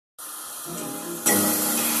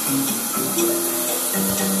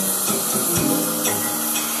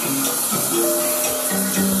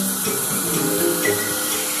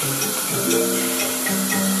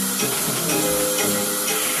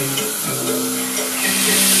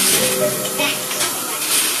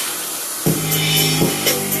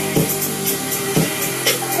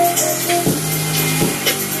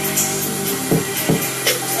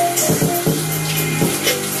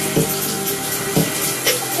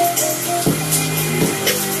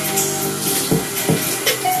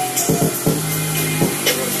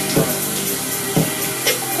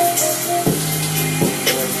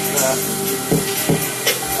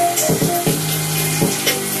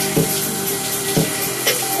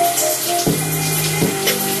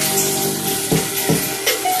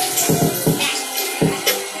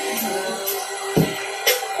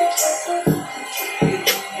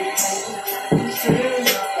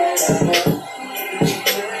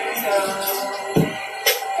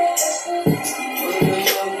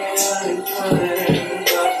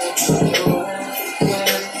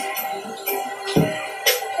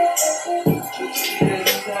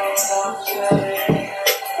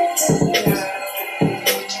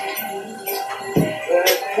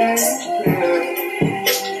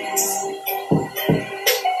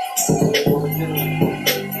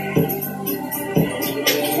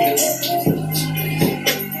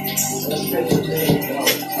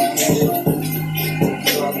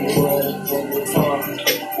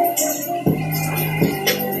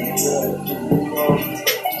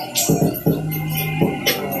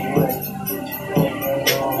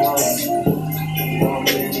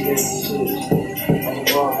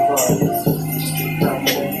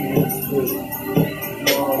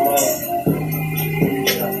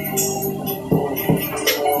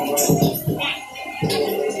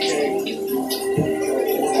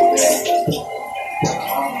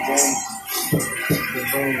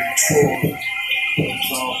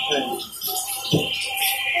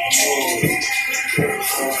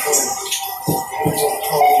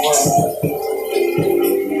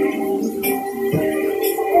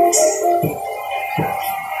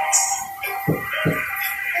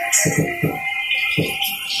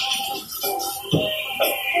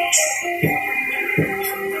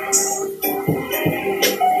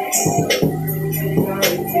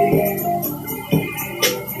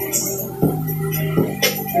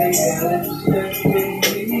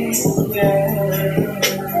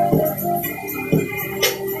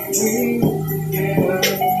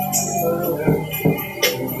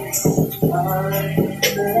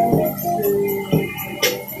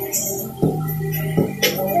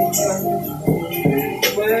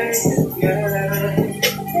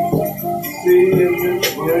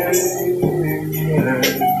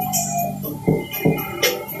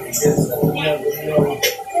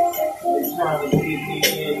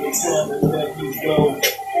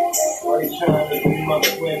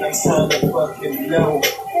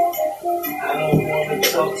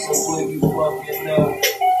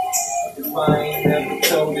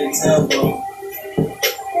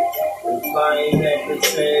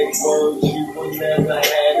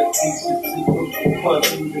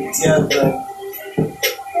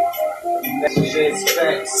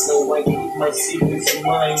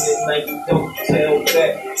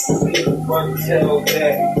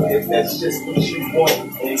Just what you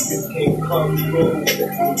want, and you can come through.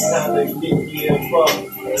 It's time to get you involved,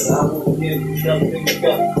 and I will give nothing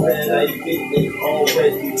up that I didn't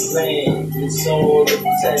already plan. It's all a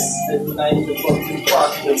test, and I the fucking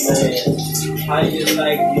proctor, man. How you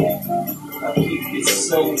like it? I keep it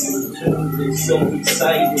so in tune and so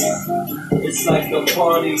excited. It's like a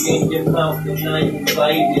party in your mouth, and I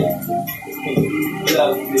invite it. And you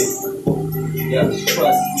love it. Yes,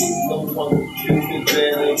 trust it. No one can do it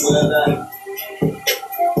better,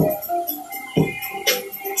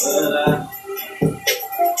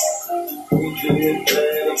 we do it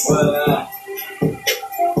better,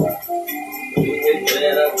 do it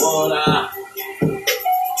better,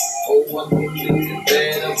 oh, one can do it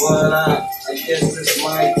better, I guess it's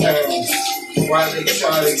my turn. Why they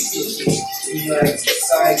try to get me like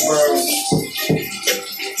sideburns?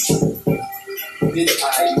 This I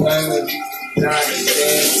learned, not a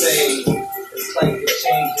damn thing. It's like the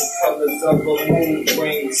changing colors of a mood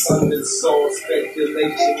ring. Some is all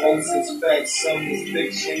speculation, most is fact, some is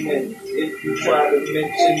fiction. And if you try to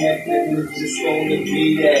mention it, then it's just gonna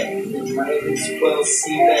be that. You might as well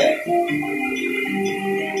see that.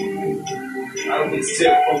 I was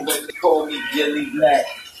different when they call me Gilly Black.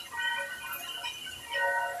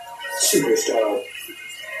 Superstar.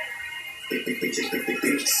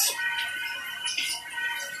 Beats.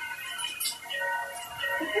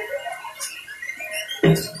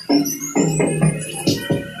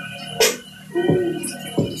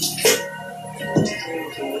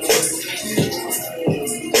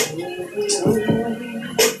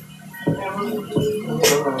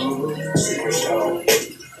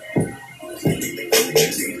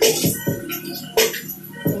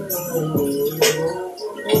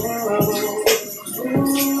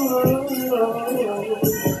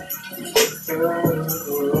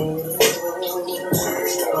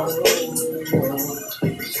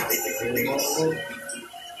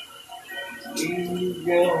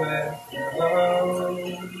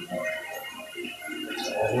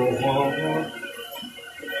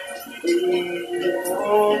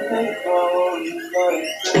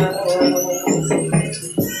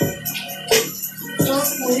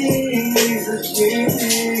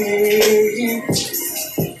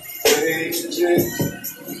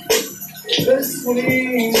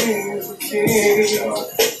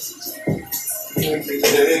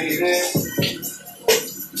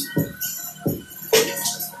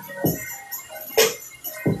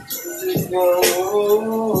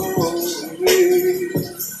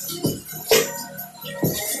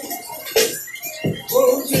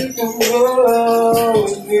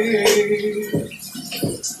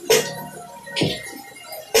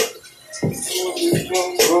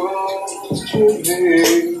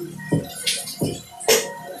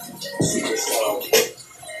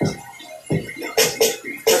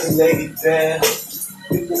 Lay it down,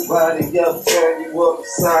 pick your body up, turn you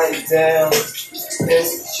upside down. Then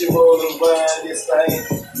you roll around, yes I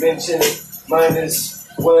ain't mentioned, might as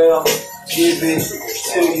well give it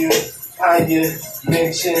to you. How you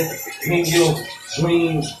mention in your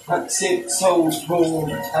dream, I tiptoes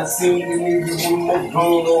roll, I seen you need to be more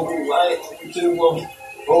blown over right to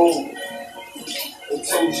oh. I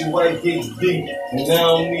told you I get deep, and I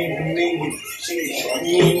don't even mean it.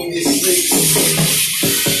 You in your sleep.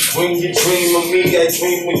 When you dream of me, I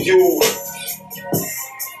dream of you.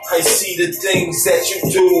 I see the things that you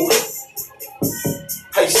do.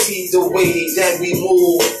 I see the way that we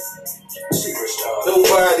move.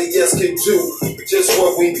 Nobody else can do just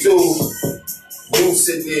what we do.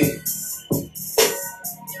 Lucidly.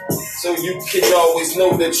 So you can always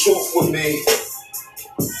know the truth with me.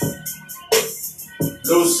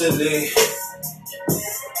 Lucidly.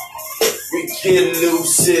 We get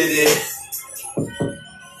lucid.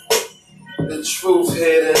 The truth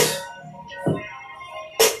hitters.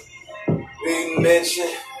 We mention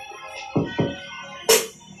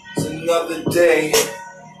it's another day.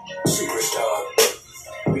 Superstar.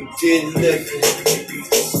 We did live it.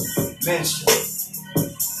 Mention.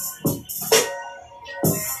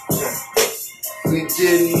 We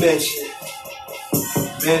did mention.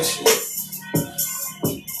 Mention.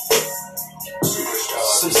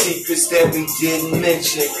 Some secrets that we didn't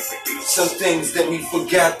mention. Some things that we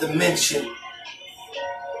forgot to mention.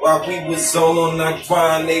 While we was all on our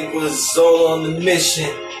grind, they was all on the mission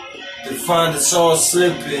to find us all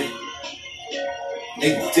slipping.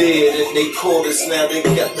 They did, and they called us now. They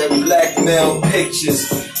got their blackmail pictures.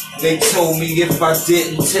 They told me if I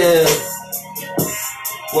didn't tell,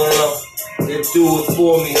 well, they'd do it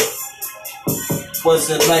for me.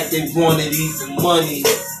 Wasn't like they wanted even money.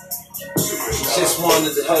 Just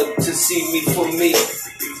wanted her to see me for me.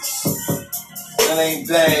 That ain't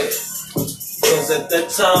bad. Cause at that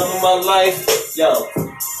time of my life, yo,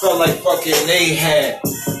 felt like fucking Ahab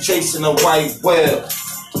chasing a white whale.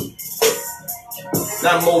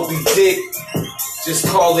 Not Moby Dick, just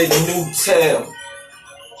call it New Tale.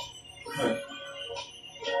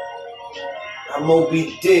 Not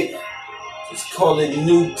Moby Dick, just call it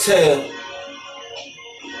New Tale.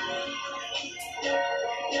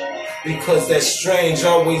 Because that strange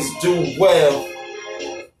always do well.